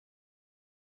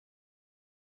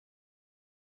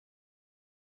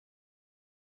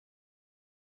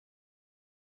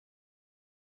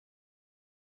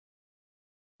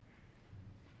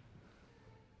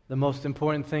the most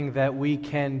important thing that we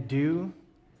can do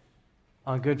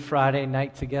on Good Friday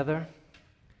night together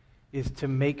is to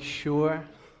make sure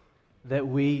that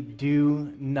we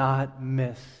do not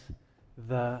miss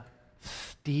the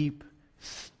steep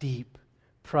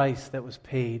price that was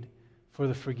paid for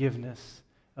the forgiveness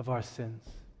of our sins.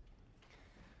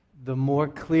 The more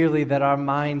clearly that our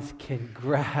minds can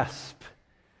grasp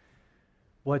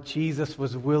what Jesus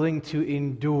was willing to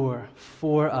endure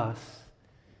for us,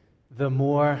 the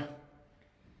more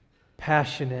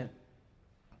passionate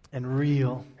and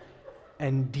real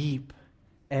and deep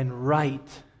and right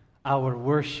our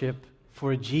worship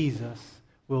for Jesus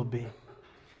will be.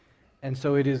 And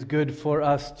so it is good for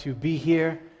us to be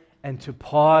here and to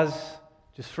pause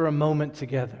just for a moment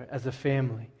together as a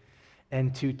family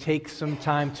and to take some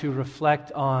time to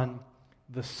reflect on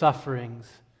the sufferings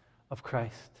of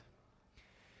Christ.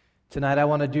 Tonight I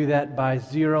want to do that by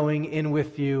zeroing in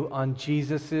with you on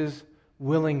Jesus'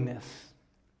 willingness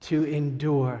to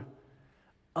endure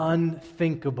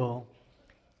unthinkable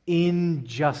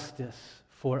injustice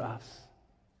for us.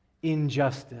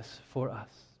 Injustice for us.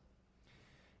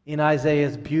 In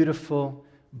Isaiah's beautiful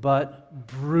but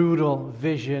brutal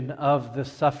vision of the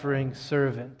suffering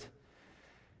servant,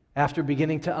 after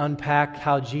beginning to unpack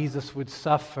how Jesus would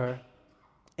suffer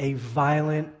a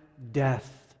violent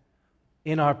death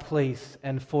in our place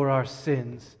and for our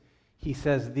sins, he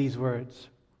says these words: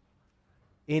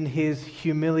 in his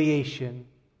humiliation,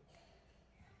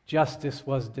 justice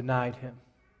was denied him.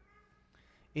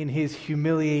 In his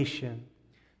humiliation,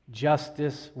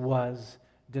 justice was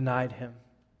denied him.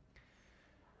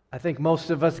 I think most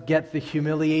of us get the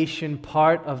humiliation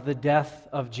part of the death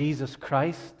of Jesus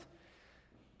Christ.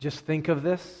 Just think of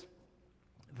this.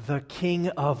 The King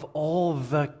of all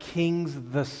the kings,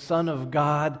 the Son of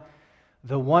God,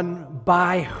 the one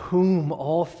by whom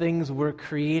all things were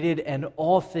created and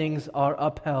all things are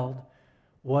upheld,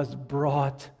 was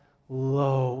brought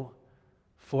low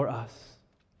for us.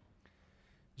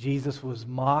 Jesus was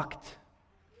mocked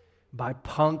by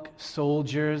punk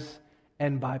soldiers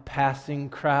and by passing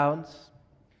crowds.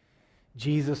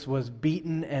 Jesus was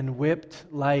beaten and whipped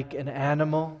like an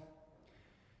animal.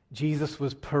 Jesus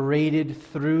was paraded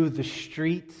through the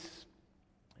streets.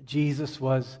 Jesus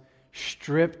was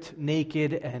stripped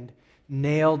naked and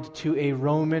nailed to a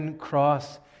Roman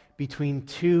cross between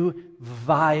two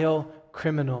vile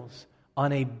criminals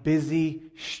on a busy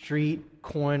street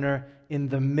corner in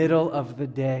the middle of the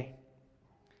day.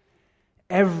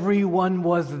 Everyone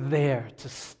was there to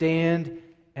stand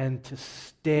and to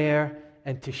stare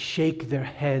and to shake their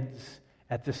heads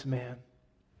at this man.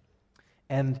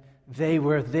 And they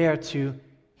were there to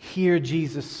hear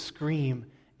Jesus scream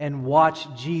and watch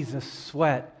Jesus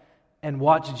sweat and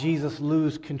watch Jesus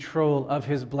lose control of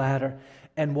his bladder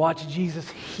and watch Jesus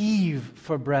heave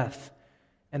for breath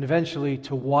and eventually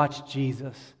to watch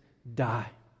Jesus die.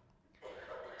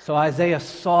 So Isaiah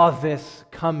saw this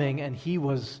coming and he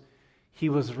was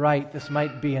right. This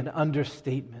might be an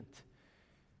understatement.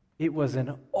 It was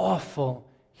an awful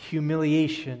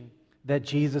humiliation that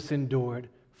Jesus endured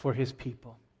for his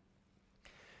people.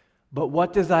 But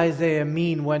what does Isaiah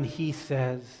mean when he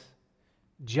says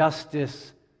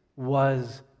justice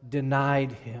was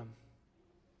denied him?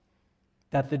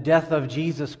 That the death of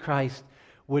Jesus Christ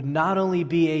would not only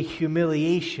be a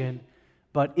humiliation,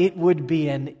 but it would be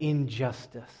an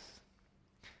injustice.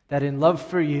 That in love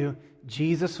for you,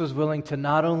 Jesus was willing to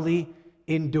not only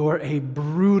endure a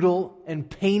brutal and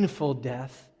painful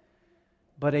death,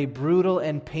 but a brutal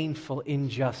and painful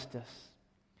injustice.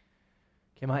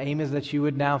 Okay, my aim is that you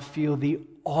would now feel the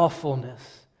awfulness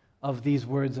of these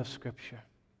words of Scripture.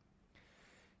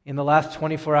 In the last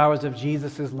 24 hours of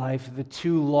Jesus' life, the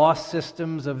two law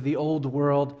systems of the old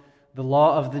world, the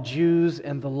law of the Jews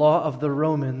and the law of the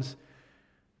Romans,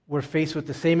 were faced with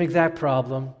the same exact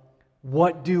problem.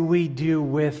 What do we do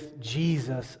with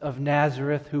Jesus of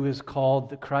Nazareth, who is called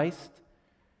the Christ?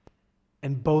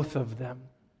 And both of them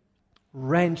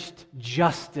wrenched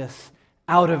justice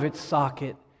out of its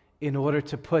socket in order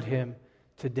to put him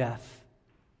to death.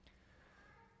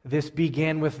 This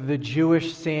began with the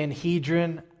Jewish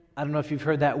Sanhedrin. I don't know if you've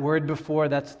heard that word before.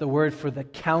 That's the word for the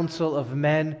council of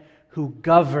men who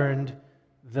governed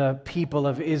the people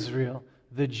of Israel,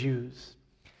 the Jews.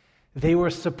 They were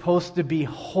supposed to be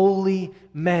holy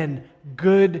men,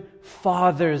 good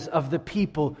fathers of the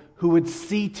people who would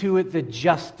see to it that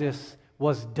justice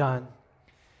was done.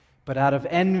 But out of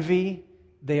envy,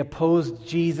 they opposed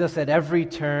Jesus at every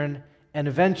turn, and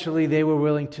eventually they were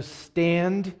willing to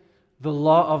stand the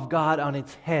law of God on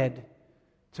its head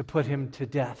to put him to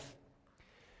death.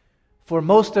 For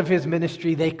most of his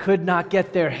ministry, they could not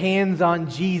get their hands on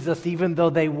Jesus, even though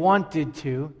they wanted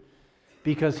to,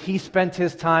 because he spent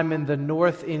his time in the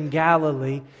north in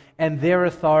Galilee, and their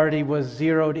authority was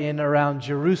zeroed in around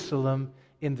Jerusalem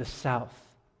in the south.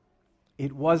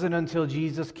 It wasn't until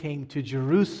Jesus came to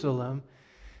Jerusalem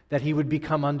that he would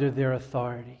become under their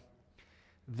authority.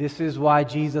 This is why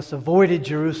Jesus avoided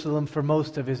Jerusalem for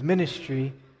most of his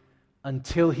ministry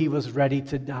until he was ready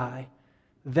to die.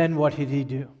 Then what did he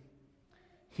do?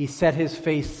 He set his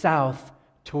face south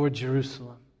toward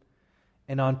Jerusalem.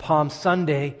 And on Palm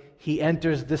Sunday, he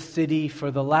enters the city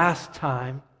for the last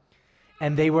time,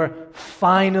 and they were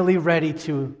finally ready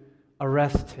to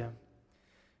arrest him.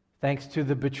 Thanks to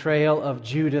the betrayal of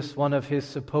Judas, one of his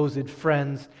supposed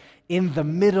friends, in the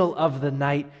middle of the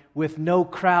night, with no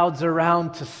crowds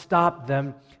around to stop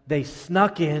them, they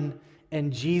snuck in,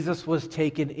 and Jesus was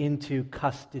taken into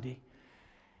custody.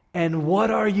 And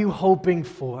what are you hoping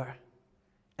for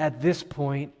at this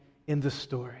point in the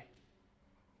story?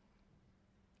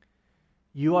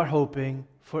 You are hoping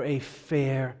for a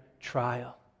fair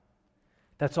trial.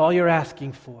 That's all you're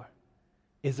asking for,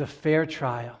 is a fair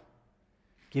trial.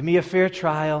 Give me a fair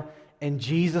trial, and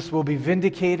Jesus will be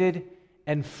vindicated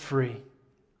and free.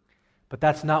 But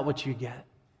that's not what you get.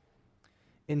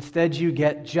 Instead, you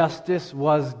get justice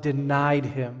was denied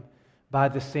him by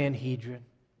the Sanhedrin.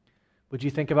 Would you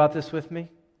think about this with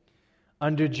me?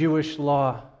 Under Jewish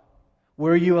law,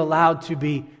 were you allowed to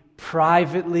be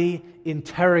privately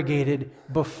interrogated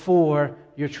before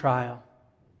your trial?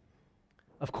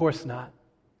 Of course not.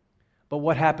 But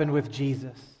what happened with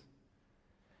Jesus?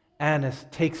 Annas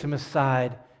takes him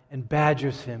aside and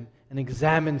badgers him and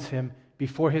examines him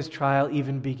before his trial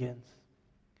even begins.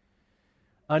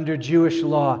 Under Jewish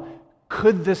law,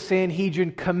 could the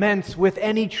Sanhedrin commence with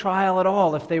any trial at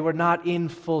all if they were not in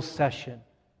full session?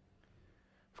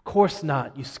 Of course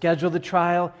not. You schedule the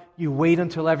trial, you wait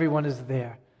until everyone is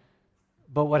there.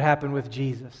 But what happened with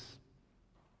Jesus?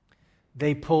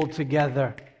 They pulled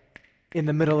together in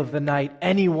the middle of the night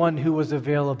anyone who was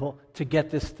available to get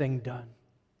this thing done.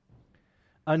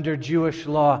 Under Jewish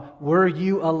law, were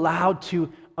you allowed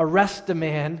to arrest a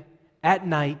man at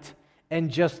night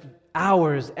and just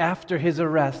hours after his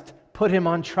arrest put him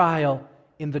on trial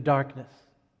in the darkness?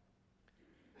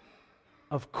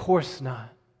 Of course not.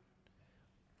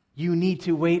 You need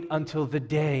to wait until the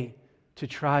day to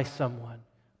try someone.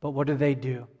 But what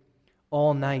do?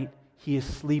 All night he is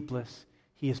sleepless,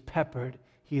 he is peppered,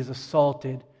 he is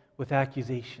assaulted with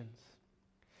accusations.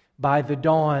 By the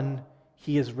dawn,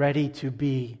 he is ready to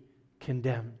be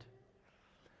condemned.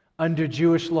 Under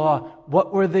Jewish law,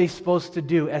 what were they supposed to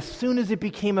do? As soon as it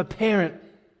became apparent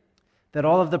that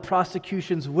all of the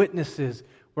prosecution's witnesses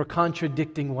were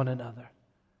contradicting one another,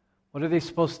 what are they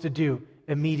supposed to do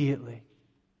immediately?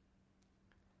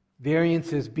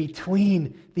 Variances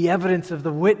between the evidence of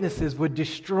the witnesses would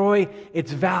destroy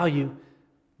its value.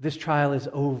 This trial is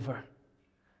over.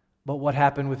 But what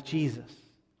happened with Jesus?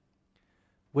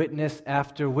 Witness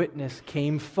after witness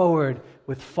came forward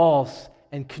with false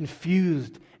and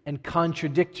confused and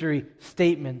contradictory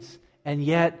statements, and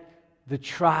yet the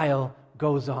trial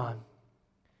goes on.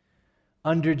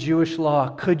 Under Jewish law,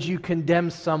 could you condemn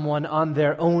someone on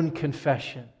their own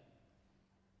confession?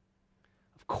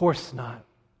 Of course not.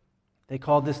 They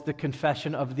call this the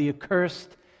confession of the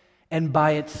accursed, and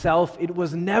by itself, it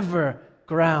was never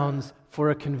grounds for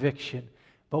a conviction.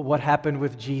 But what happened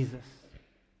with Jesus?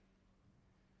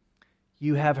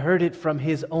 You have heard it from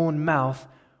his own mouth.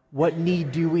 What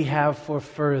need do we have for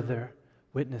further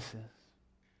witnesses?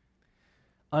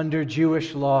 Under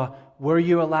Jewish law, were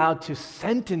you allowed to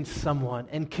sentence someone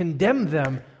and condemn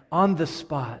them on the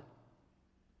spot?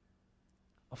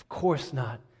 Of course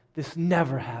not. This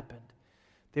never happened.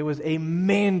 There was a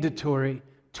mandatory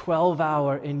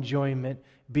 12-hour enjoyment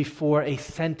before a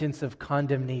sentence of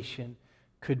condemnation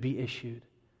could be issued.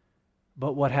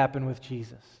 But what happened with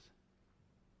Jesus?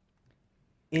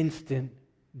 Instant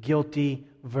guilty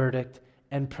verdict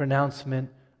and pronouncement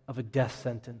of a death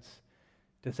sentence.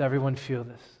 Does everyone feel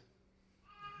this?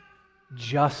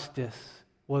 Justice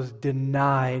was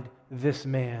denied this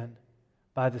man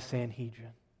by the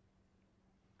Sanhedrin.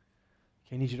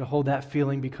 I need you to hold that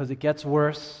feeling because it gets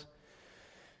worse.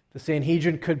 The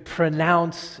Sanhedrin could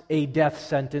pronounce a death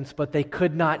sentence, but they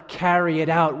could not carry it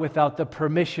out without the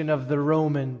permission of the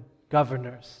Roman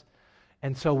governors.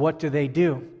 And so what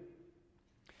do?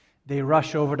 They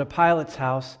rush over to Pilate's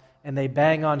house and they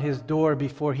bang on his door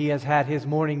before he has had his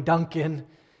morning Dunkin',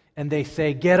 and they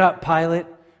say, "Get up, Pilate,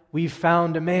 we've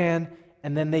found a man."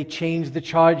 And then they change the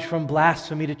charge from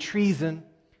blasphemy to treason.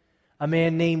 A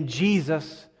man named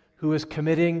Jesus, who is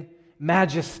committing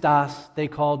majestas, they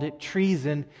called it,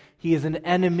 treason. He is an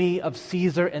enemy of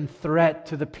Caesar and threat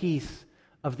to the peace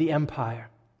of the empire.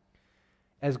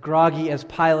 As groggy as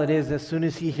Pilate is, as soon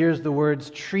as he hears the words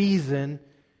treason,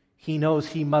 he knows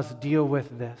he must deal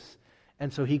with this.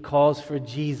 And so he calls for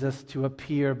Jesus to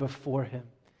appear before him.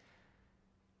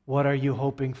 What are you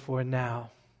hoping for now?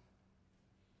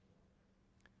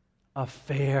 A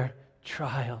fair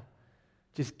trial.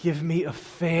 Just give me a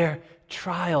fair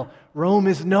trial. Rome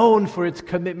is known for its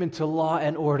commitment to law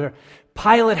and order.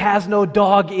 Pilate has no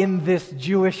dog in this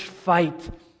Jewish fight.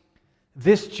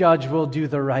 This judge will do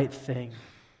the right thing.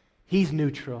 He's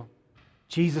neutral.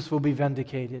 Jesus will be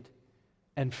vindicated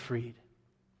and freed.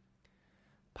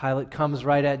 Pilate comes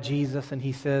right at Jesus and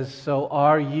he says, "So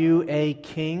are you a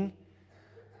king?"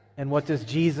 And what does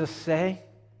Jesus say?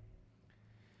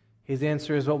 His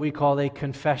answer is what we call a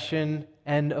confession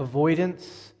and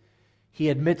avoidance. He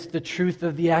admits the truth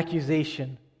of the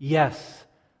accusation. Yes,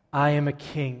 I am a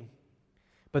king.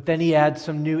 But then he adds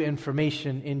some new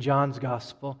information in John's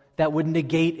gospel that would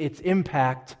negate its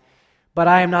impact. But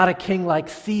I am not a king like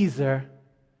Caesar.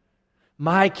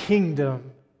 My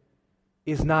kingdom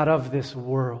is not of this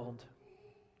world.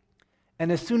 And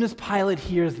as soon as Pilate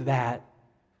hears that,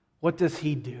 what does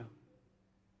he do?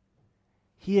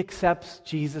 He accepts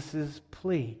Jesus'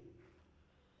 plea.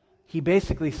 He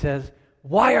basically says,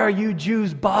 "Why are you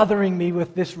Jews bothering me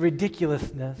with this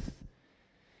ridiculousness?"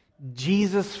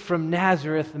 Jesus from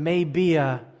Nazareth may be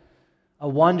a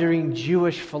wandering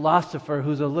Jewish philosopher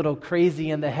who's a little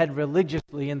crazy in the head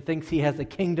religiously and thinks he has a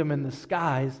kingdom in the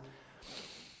skies,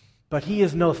 but he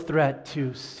is no threat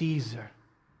to Caesar.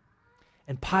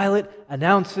 And Pilate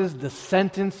announces the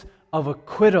sentence of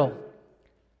acquittal.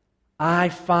 I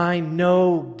find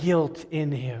no guilt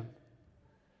in him.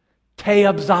 Te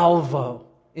absolvo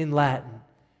in Latin.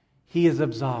 He is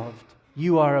absolved.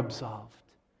 You are absolved.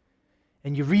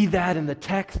 And you read that in the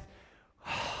text,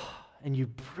 and you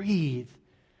breathe.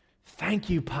 Thank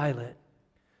you, Pilate.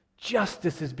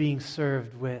 Justice is being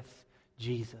served with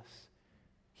Jesus.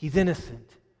 He's innocent,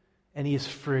 and he is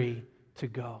free to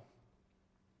go.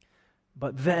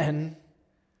 But then,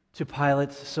 to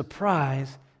Pilate's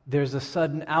surprise, there's a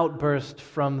sudden outburst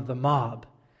from the mob.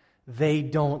 They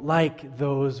don't like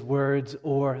those words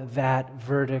or that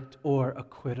verdict or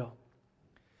acquittal.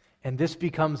 And this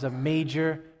becomes a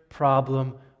major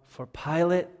problem for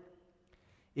Pilate.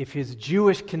 If his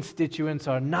Jewish constituents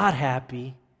are not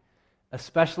happy,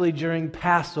 especially during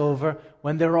Passover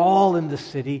when they're all in the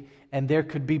city and there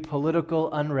could be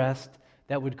political unrest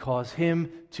that would cause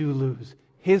him to lose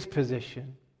his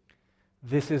position,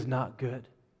 this is not good.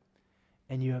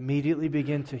 And you immediately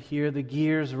begin to hear the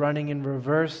gears running in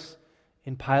reverse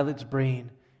in Pilate's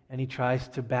brain, and he tries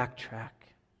to backtrack.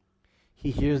 He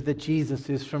hears that Jesus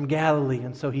is from Galilee,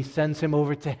 and so he sends him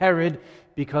over to Herod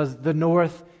because the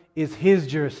north is his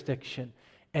jurisdiction.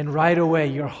 And right away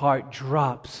your heart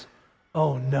drops.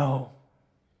 Oh no.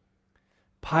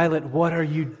 Pilate, what are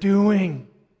you doing?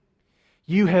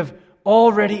 You have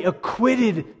already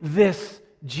acquitted this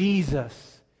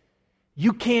Jesus.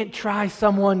 You can't try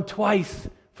someone twice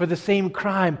for the same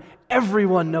crime.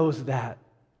 Everyone knows that.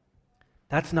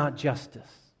 That's not justice.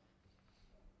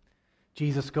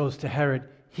 Jesus goes to Herod.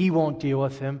 He won't deal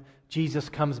with him. Jesus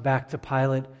comes back to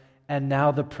Pilate, and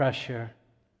now the pressure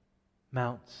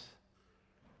mounts.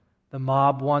 The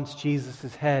mob wants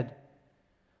Jesus' head.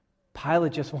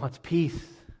 Pilate just wants peace.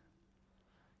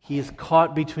 He is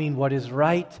caught between what is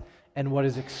right and what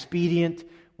is expedient,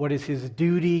 what is his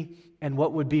duty and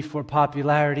what would be for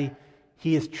popularity.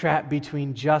 He is trapped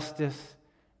between justice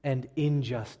and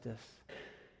injustice.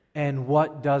 And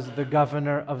what does the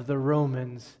governor of the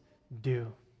Romans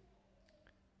do?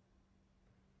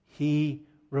 He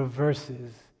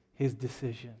reverses his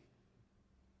decision.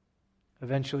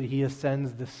 Eventually, he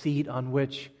ascends the seat on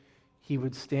which he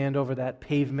would stand over that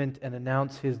pavement and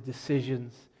announce his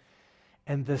decisions.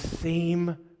 And the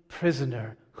same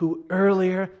prisoner who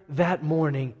earlier that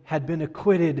morning had been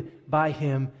acquitted by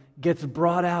him gets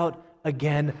brought out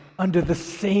again under the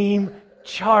same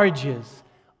charges.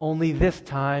 Only this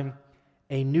time,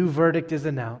 a new verdict is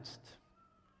announced.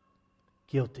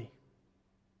 Guilty.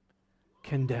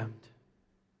 Condemned.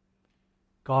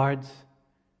 Guards,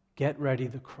 get ready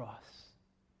the cross.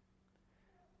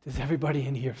 Does everybody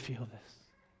in here feel this?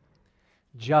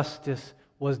 Justice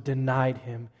was denied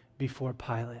him before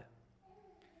Pilate.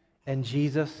 And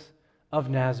Jesus of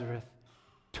Nazareth,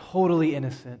 totally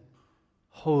innocent,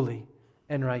 holy,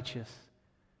 and righteous,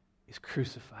 is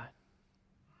crucified.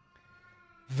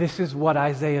 This is what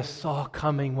Isaiah saw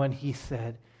coming when he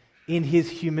said, in his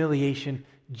humiliation,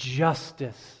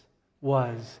 justice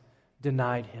was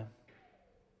denied him.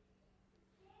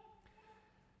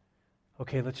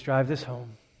 Okay, let's drive this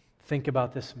home. Think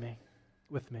about this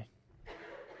with me.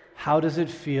 How does it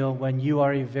feel when you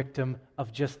are a victim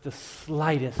of just the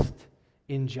slightest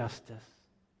injustice?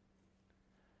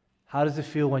 How does it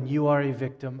feel when you are a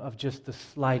victim of just the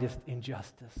slightest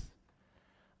injustice?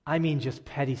 I mean just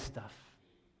petty stuff.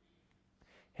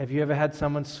 Have you ever had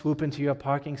someone swoop into your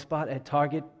parking spot at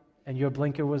Target and your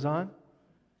blinker was on?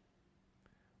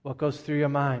 What goes through your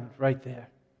mind right there?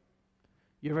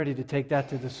 You're ready to take that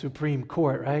to the Supreme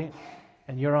Court, right?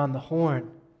 And you're on the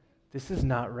horn. This is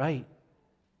not right.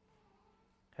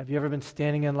 Have you ever been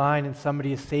standing in line and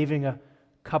somebody is saving a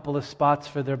couple of spots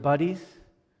for their buddies,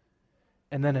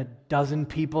 and then a dozen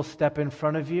people step in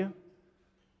front of you?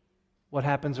 What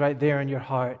happens right there in your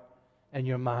heart and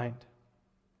your mind?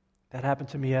 That happened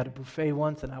to me at a buffet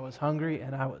once, and I was hungry,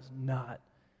 and I was not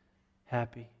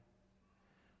happy.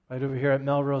 Right over here at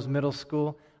Melrose Middle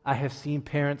School, I have seen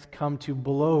parents come to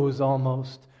blows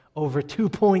almost over 2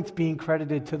 points being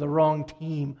credited to the wrong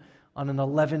team on an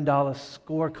 $11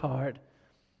 scorecard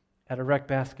at a rec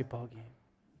basketball game.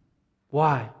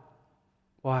 Why?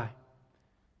 Why?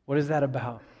 What is that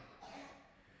about?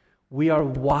 We are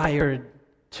wired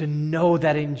to know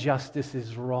that injustice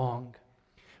is wrong.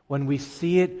 When we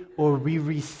see it or we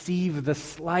receive the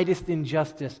slightest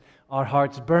injustice, our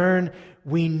hearts burn.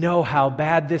 We know how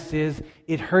bad this is.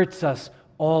 It hurts us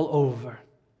all over.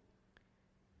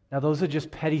 Now, those are just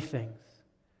petty things.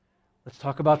 Let's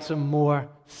talk about some more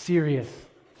serious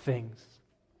things.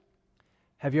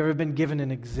 Have you ever been given an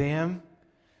exam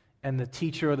and the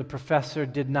teacher or the professor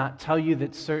did not tell you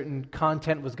that certain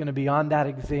content was going to be on that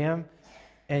exam,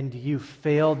 and you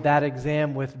failed that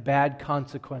exam with bad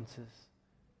consequences?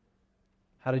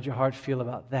 How did your heart feel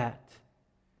about that?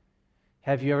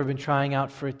 Have you ever been trying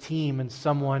out for a team and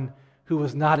someone who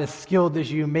was not as skilled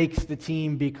as you makes the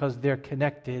team because they're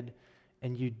connected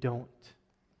and you don't?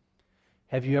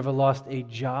 Have you ever lost a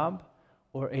job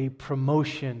or a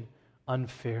promotion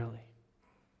unfairly?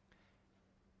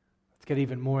 Let's get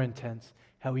even more intense.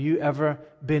 Have you ever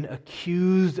been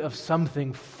accused of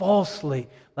something falsely,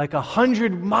 like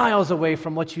 100 miles away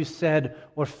from what you said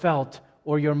or felt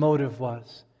or your motive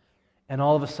was? And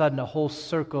all of a sudden, a whole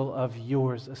circle of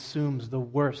yours assumes the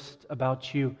worst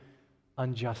about you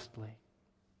unjustly.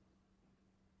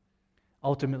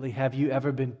 Ultimately, have you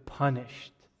ever been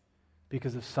punished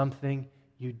because of something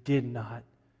you did not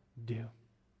do?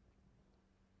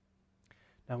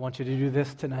 Now, I want you to do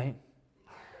this tonight.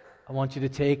 I want you to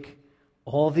take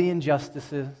all the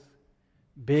injustices,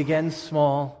 big and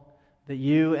small, that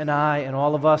you and I and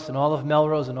all of us and all of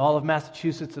Melrose and all of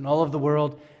Massachusetts and all of the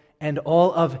world and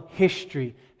all of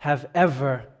history have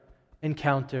ever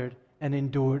encountered and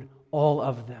endured, all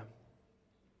of them.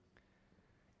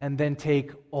 And then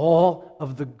take all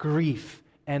of the grief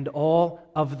and all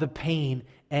of the pain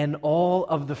and all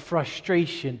of the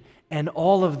frustration and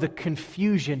all of the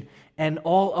confusion and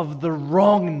all of the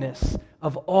wrongness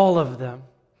of all of them.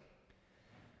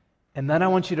 And then I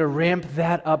want you to ramp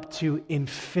that up to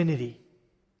infinity.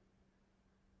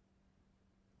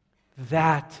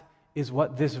 That is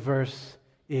what this verse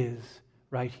is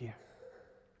right here.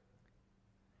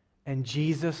 And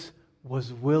Jesus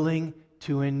was willing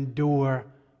to endure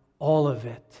all of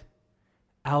it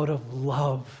out of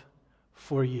love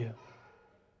for you.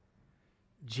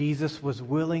 Jesus was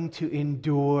willing to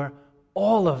endure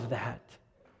all of that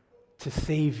to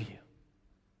save you.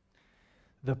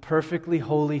 The perfectly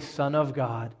holy Son of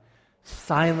God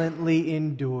silently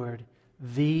endured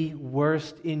the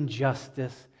worst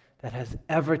injustice that has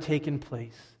ever taken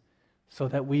place so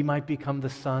that we might become the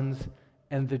sons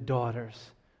and the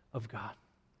daughters of God.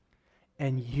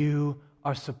 And you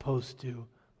are supposed to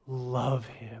love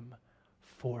Him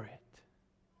for it.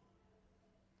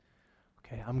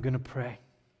 Okay, I'm going to pray.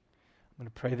 I'm going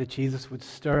to pray that Jesus would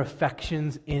stir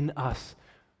affections in us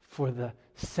for the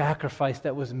sacrifice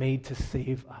that was made to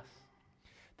save us.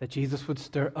 That Jesus would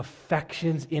stir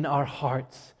affections in our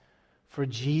hearts for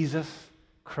Jesus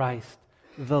Christ,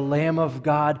 the Lamb of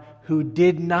God who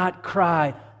did not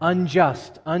cry,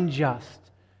 unjust,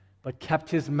 but kept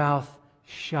His mouth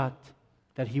shut,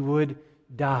 that He would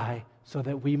die so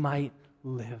that we might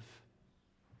live.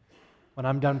 When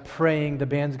I'm done praying, the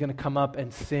band's going to come up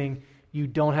and sing. You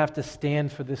don't have to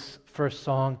stand for this first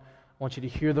song. I want you to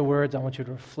hear the words. I want you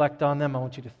to reflect on them. I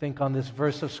want you to think on this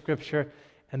verse of Scripture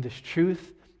and this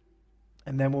truth.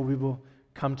 And then we will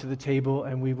come to the table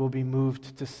and we will be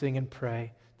moved to sing and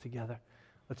pray together.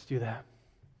 Let's do that.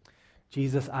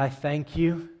 Jesus, I thank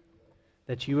you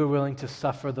that you were willing to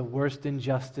suffer the worst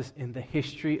injustice in the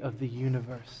history of the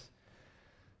universe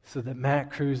so that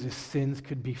Matt Cruz's sins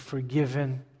could be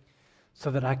forgiven,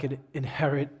 so that I could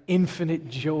inherit infinite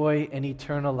joy and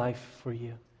eternal life for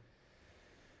you.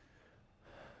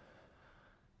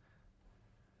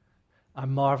 I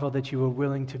marvel that you were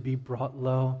willing to be brought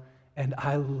low, and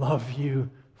I love you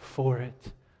for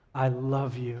it. I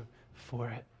love you for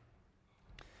it.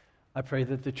 I pray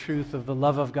that the truth of the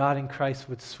love of God in Christ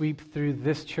would sweep through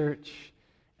this church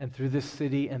and through this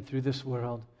city and through this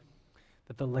world,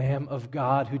 that the Lamb of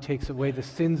God who takes away the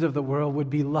sins of the world would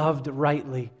be loved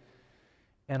rightly.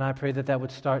 And I pray that that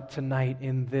would start tonight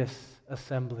in this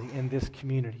assembly, in this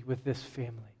community, with this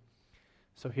family.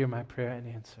 So hear my prayer and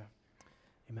answer.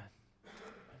 Amen.